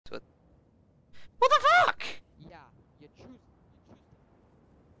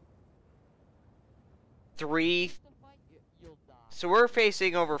3. So we're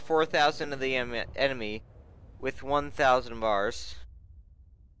facing over 4,000 of the enemy with 1,000 of ours.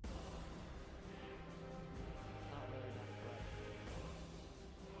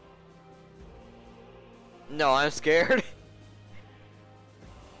 No, I'm scared.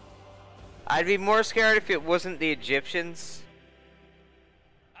 I'd be more scared if it wasn't the Egyptians.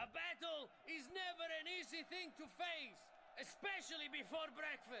 A battle is never an easy thing to face, especially before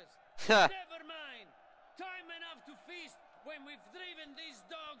breakfast. Never mind. Time enough to feast when we've driven these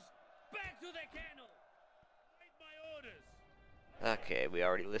dogs back to the kennel. Wait my orders. Okay, we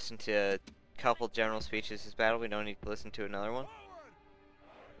already listened to a couple general speeches this battle. We don't need to listen to another one.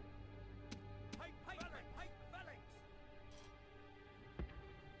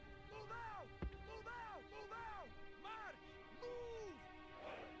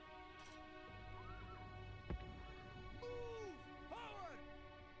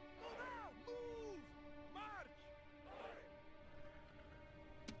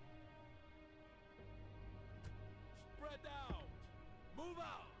 Move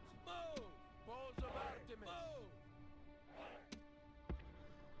out! Move! Balls of Artemis!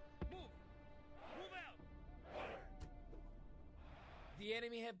 Move! Move out! The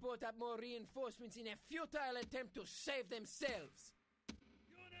enemy have brought up more reinforcements in a futile attempt to save themselves.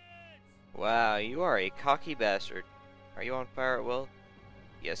 Units! Wow, you are a cocky bastard. Are you on fire at will?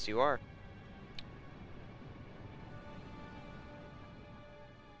 Yes, you are.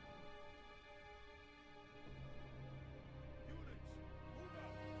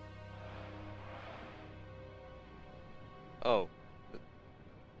 Oh.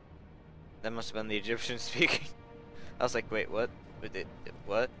 That must have been the Egyptian speaking. I was like, wait, what?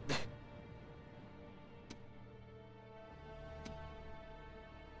 What?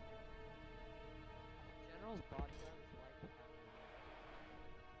 General's bodyguard is like,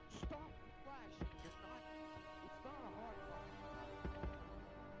 stop flashing, it's not a hard one.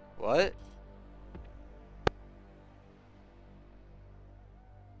 What?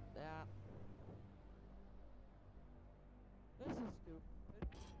 Yeah. This is stupid.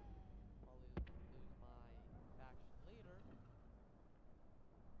 Probably lose my faction leader.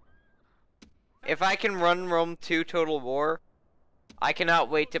 If I can run Rome 2 Total War, I cannot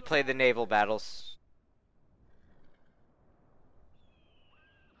wait to play the naval battles.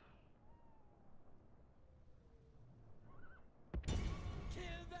 Kill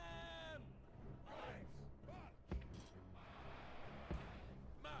them!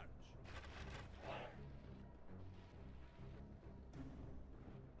 March!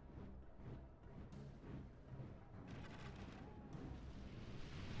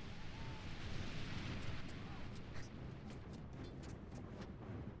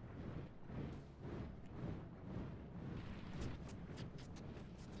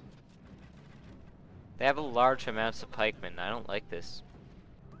 They have a large amounts of pikemen. I don't like this.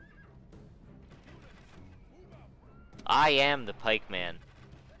 I am the pikeman.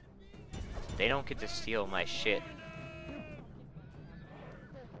 They don't get to steal my shit.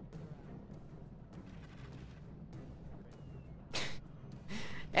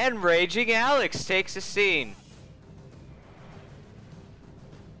 And Raging Alex takes a scene.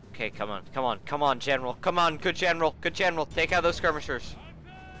 Okay, come on, General. Come on, good General, take out those skirmishers.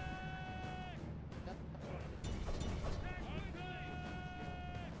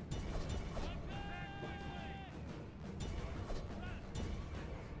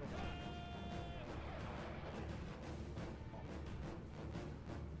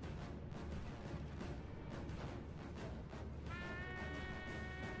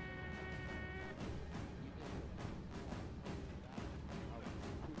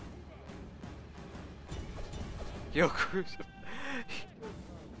 Yo, Cruz.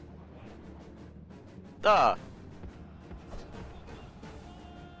 Duh.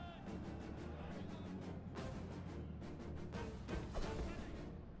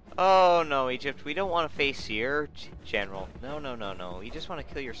 Oh no, Egypt, we don't want to face your general. No. You just want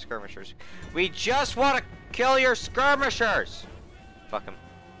to kill your skirmishers. We just want to kill your skirmishers! Fuck them.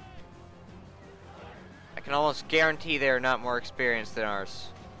 I can almost guarantee they're not more experienced than ours.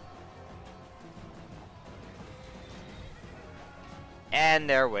 And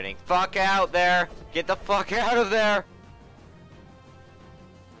they're winning. Fuck out there! Get the fuck out of there!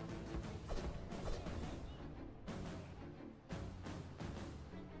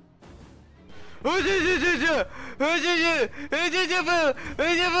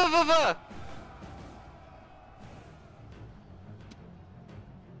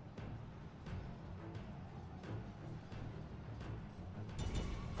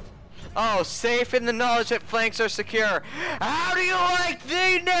 Oh, safe in the knowledge that flanks are secure. How do you like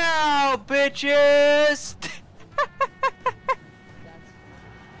thee now, bitches?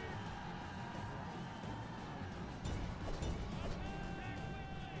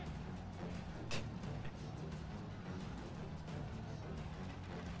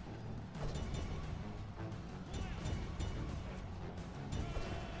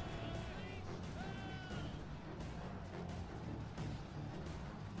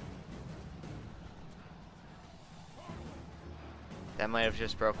 That might have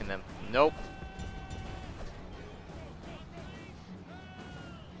just broken them. Nope.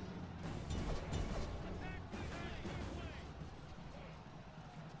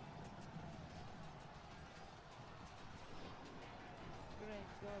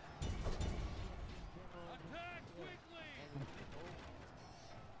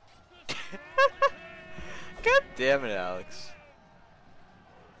 God damn it, Alex.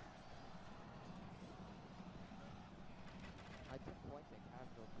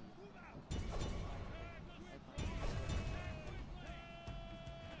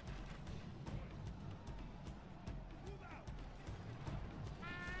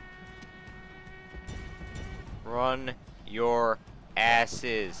 Run your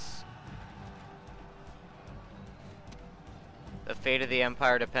asses. The fate of the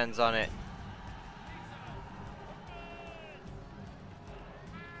Empire depends on it.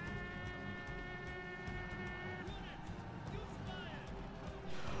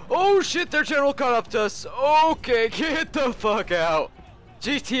 Oh shit, their general caught up to us. Okay, get the fuck out.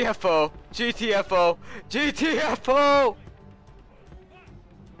 GTFO, GTFO, GTFO!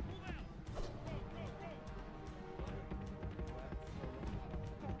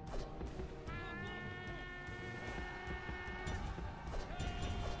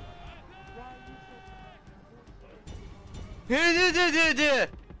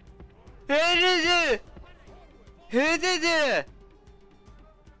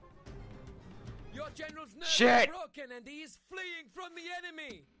 Your general's nerves Shit! are broken and he is fleeing from the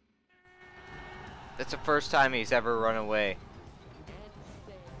enemy. That's the first time he's ever run away.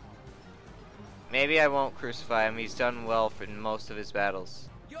 Maybe I won't crucify him. He's done well in most of his battles.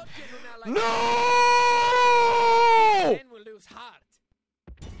 Your general now No! then will lose heart.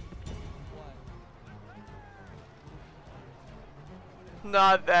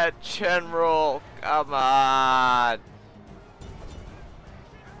 Not that general. Come on.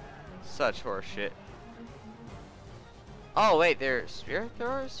 Such horseshit. Oh wait, they're spirit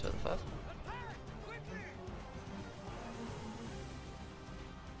throwers? What the fuck?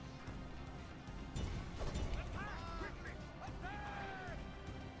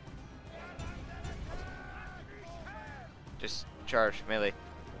 Just charge melee.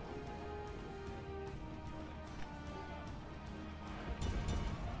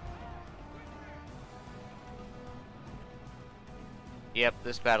 Yep,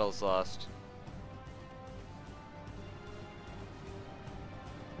 this battle's lost.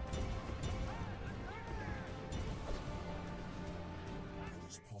 It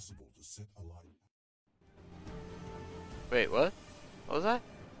is possible to set a light. Wait, what? What was that?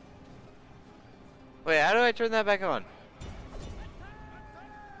 Wait, how do I turn that back on?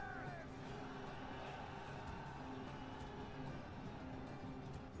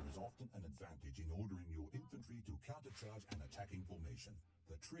 There is often an advantage in ordering your infantry to countercharge an attacking formation.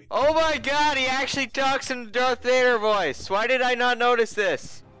 The trick. Oh my god, he actually talks in the Darth Vader voice! Why did I not notice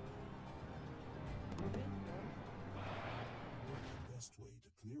this? The best way to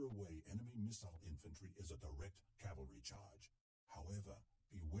clear away enemy missile infantry is a direct cavalry charge. However,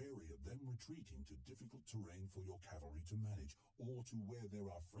 be wary of them retreating to difficult terrain for your cavalry to manage, or to where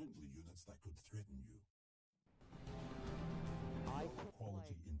there are friendly units that could threaten you.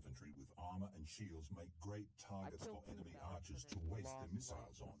 Quality infantry with armor and shields make great targets for enemy archers to waste their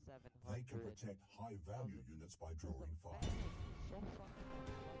missiles on. They can protect high-value units by drawing fire.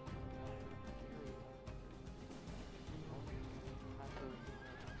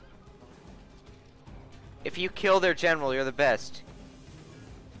 If you kill their general, you're the best.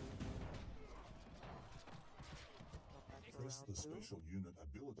 Press the special unit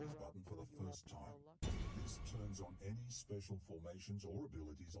abilities button for the first time. This turns on any special formations or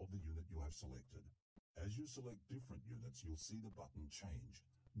abilities of the unit you have selected. As you select different units, you'll see the button change.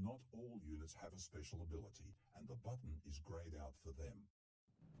 Not all units have a special ability, and the button is grayed out for them.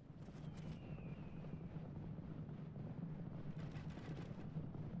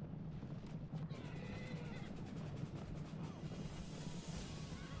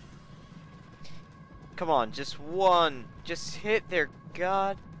 Come on, just one. Just hit their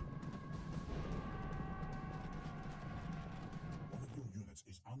god. One of your units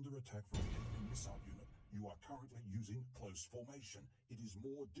is under attack from an enemy missile unit. You are currently using close formation. It is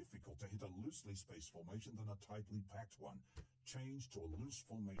more difficult to hit a loosely spaced formation than a tightly packed one. Change to a loose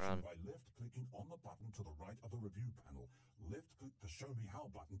formation by left-clicking on the button to the right of the review panel. Left-click the Show Me How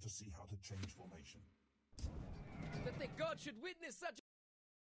button to see how to change formation. That the god should witness such.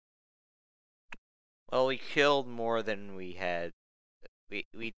 Well, we killed more than we had.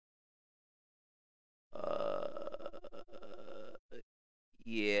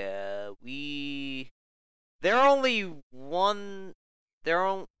 Yeah, there are only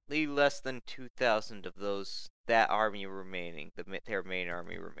less than 2,000 of that army remaining, their main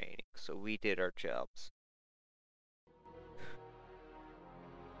army remaining, so we did our jobs.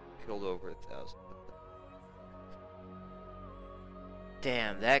 Killed over 1,000.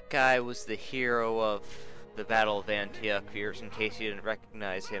 Damn, that guy was the hero of the Battle of Antioch, viewers, in case you didn't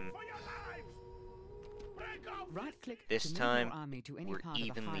recognize him. This time, we're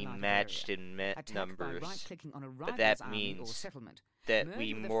evenly matched in numbers, but that means that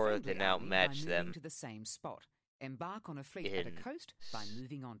we more than outmatch them Embark on a fleet at the coast by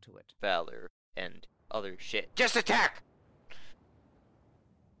moving on to it. valor and other shit. Just attack!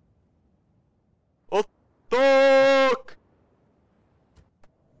 Attack!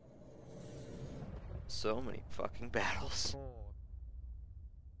 So many fucking battles.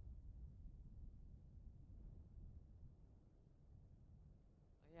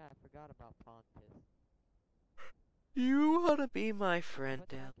 Yeah, I forgot about Pontus. You wanna be my friend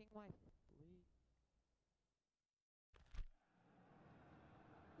now? Attacking my fleet.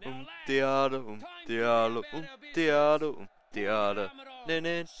 Now, lads, Tiada, time for tiada, the better business. tiada, Put tiada. your armor on, sober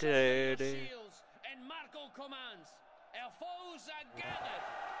your shields, and mark all commands. Our foes are gathered.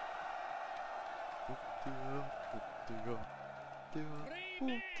 Free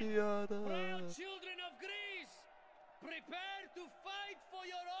men, proud children of Greece, prepare to fight for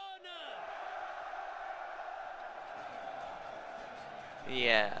your honor.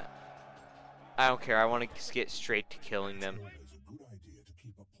 Yeah. I don't care, I want to get straight to killing them. It's always a good idea to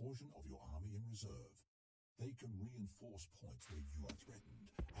keep a portion of your army in reserve. They can reinforce points where you are threatened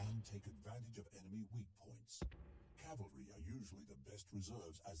and take advantage of enemy weak points. Cavalry are usually the best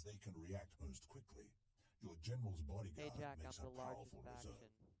reserves as they can react most quickly. Your general's bodyguard Hey Jack, I'm makes a the largest powerful faction.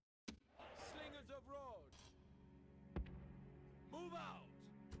 reserve. Slingers of road. Move out.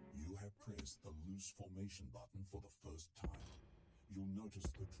 You have pressed the loose formation button for the first time. You'll notice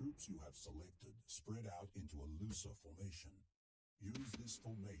the troops you have selected spread out into a looser formation. Use this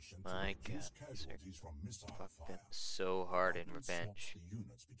formation to My reduce God, casualties from missile Fuck them fire. so hard in Button Revenge. swaps the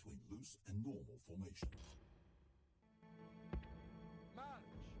units between loose and normal formations. March.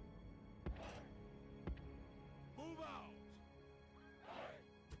 Move out.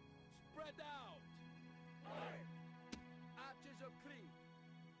 Spread out. Archers of Crete.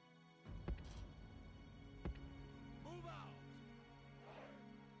 Move out.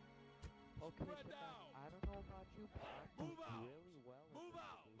 Okay, Spread but out. I don't know about you, but I'm Move doing out. really well in Move this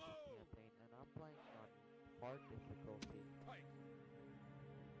out. exclusive Move. campaign, and I'm playing on hard difficulty. Fight.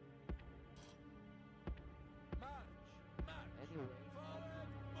 March. March. Anyway, Forward.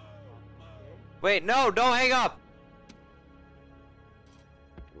 Move. Wait, no, don't hang up!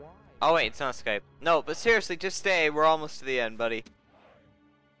 why? Oh wait, it's not Skype. No, but seriously, just stay, we're almost to the end, buddy.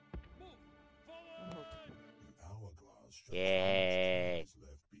 Move. Forward. The hourglass shows Yay. how much time is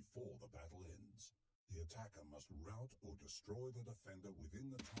left before the battle ends. The attacker must rout or destroy the defender within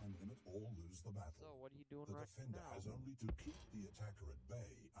the time limit or lose the So, battle. what are you doing The right defender now? has only to keep the attacker at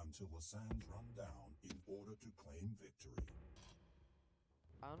bay until the sands run down in order to claim victory.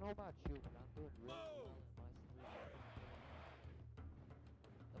 I don't know about you, but I'm doing really well in my sleep.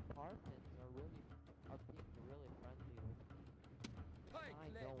 The Parthians are being really friendly with me. Pike I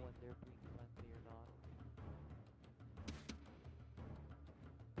left. know when they're being friendly or not.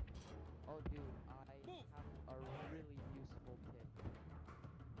 Oh, dude, I Move. have a really useful tip.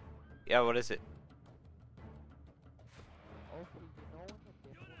 Yeah, what is it? Okay, you know when the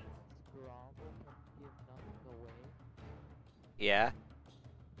diplomats grovel but give nothing away? Yeah?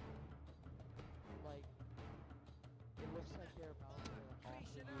 Like, it looks like they're about to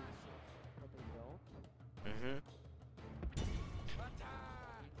offer you something, but they don't. Mm-hmm.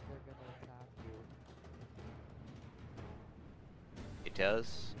 Attack. Means they're gonna attack you. It does?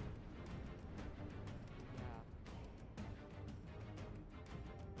 Yeah.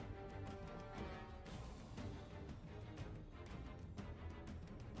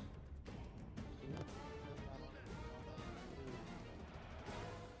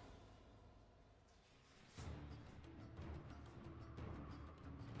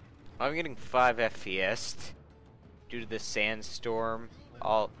 I'm getting 5 FPS due to the sandstorm.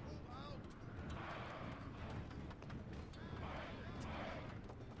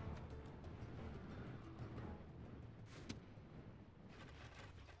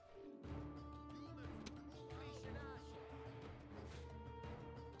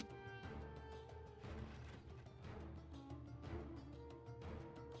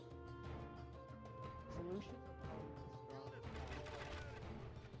 pushing them out with the strong attack.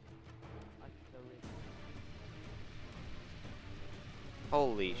 I'm the rig.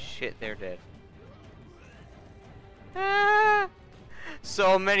 Holy shit, they're dead. Ah!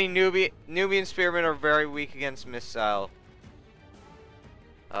 So many Nubian spearmen are very weak against missile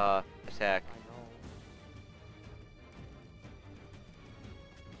attack. I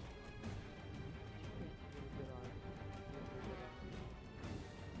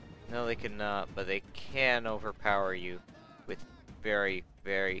know. No, they cannot, but they can overpower you with very,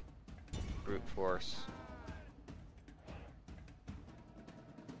 very brute force.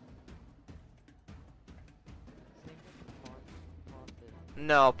 Same with the Pontus.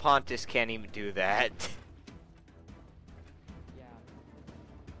 No, Pontus can't even do that. Yeah.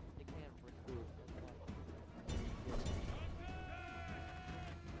 They can't recruit.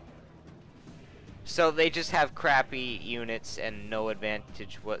 So they just have crappy units and no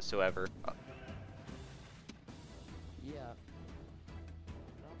advantage whatsoever. Yeah.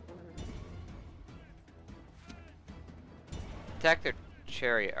 Attack their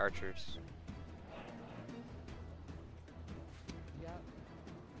chariot archers. Yeah.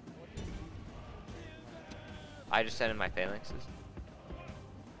 What do you do? I just sent in my phalanxes. They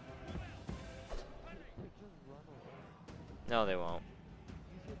just run away. No, they won't.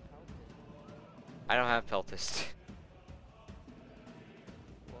 Use your pelted. I don't have peltist.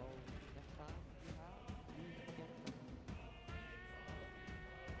 Well, next time you have, use them against them.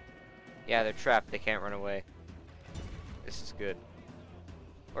 Yeah, they're trapped. They can't run away. This is good.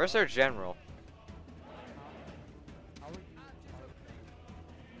 Where's their general? How are you?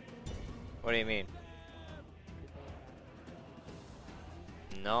 What do you mean?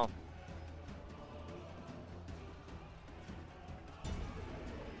 No.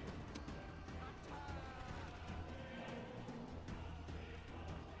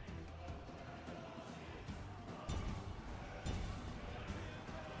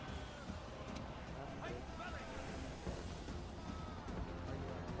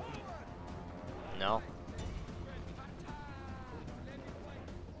 No.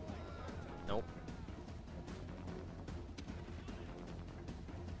 Nope.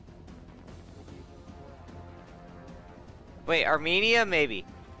 Wait, Armenia? Maybe.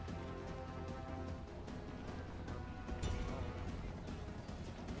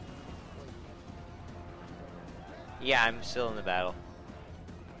 Yeah, I'm still in the battle.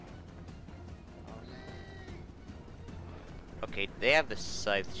 Okay, they have the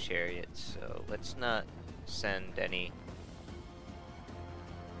scythe chariots, so let's not send any.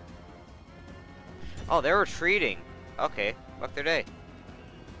 Oh, they're retreating. Okay, fuck their day.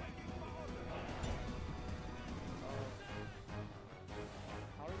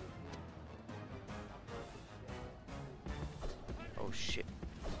 Oh shit.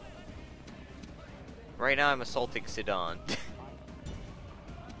 Right now I'm assaulting Sidon.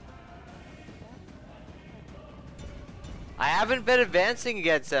 I haven't been advancing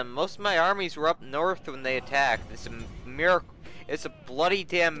against them. Most of my armies were up north when they attacked. It's a miracle. It's a bloody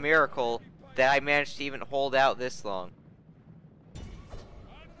damn miracle that I managed to even hold out this long. I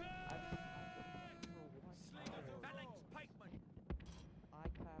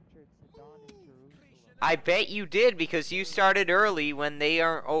captured Sidon in Jerusalem. I bet you did because you started early when they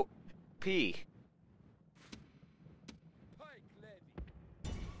are OP. Pike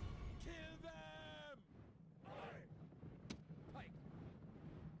Levy. Kill them! Pike.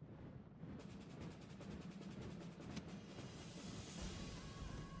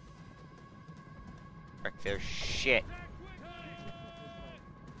 Frick their shit. Egypt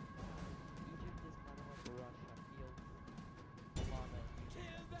is kind of like Russia. Feels a lot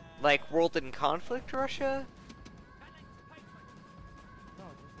of Like world in conflict, Russia? no,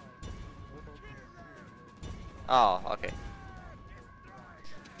 just like World War II. Oh, okay.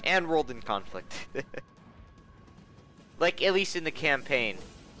 And world in conflict. Like, at least in the campaign.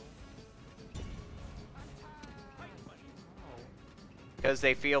 Because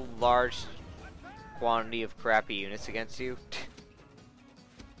they feel large quantity of crappy units against you.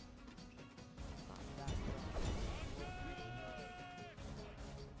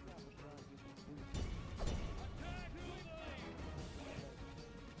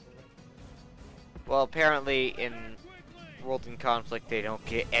 Well, apparently in World in Conflict they don't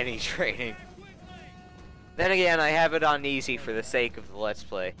get any training. Then again, I have it on easy for the sake of the Let's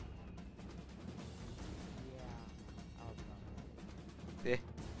Play. Eh.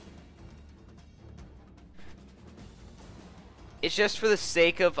 It's just for the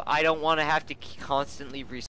sake of I don't want to have to constantly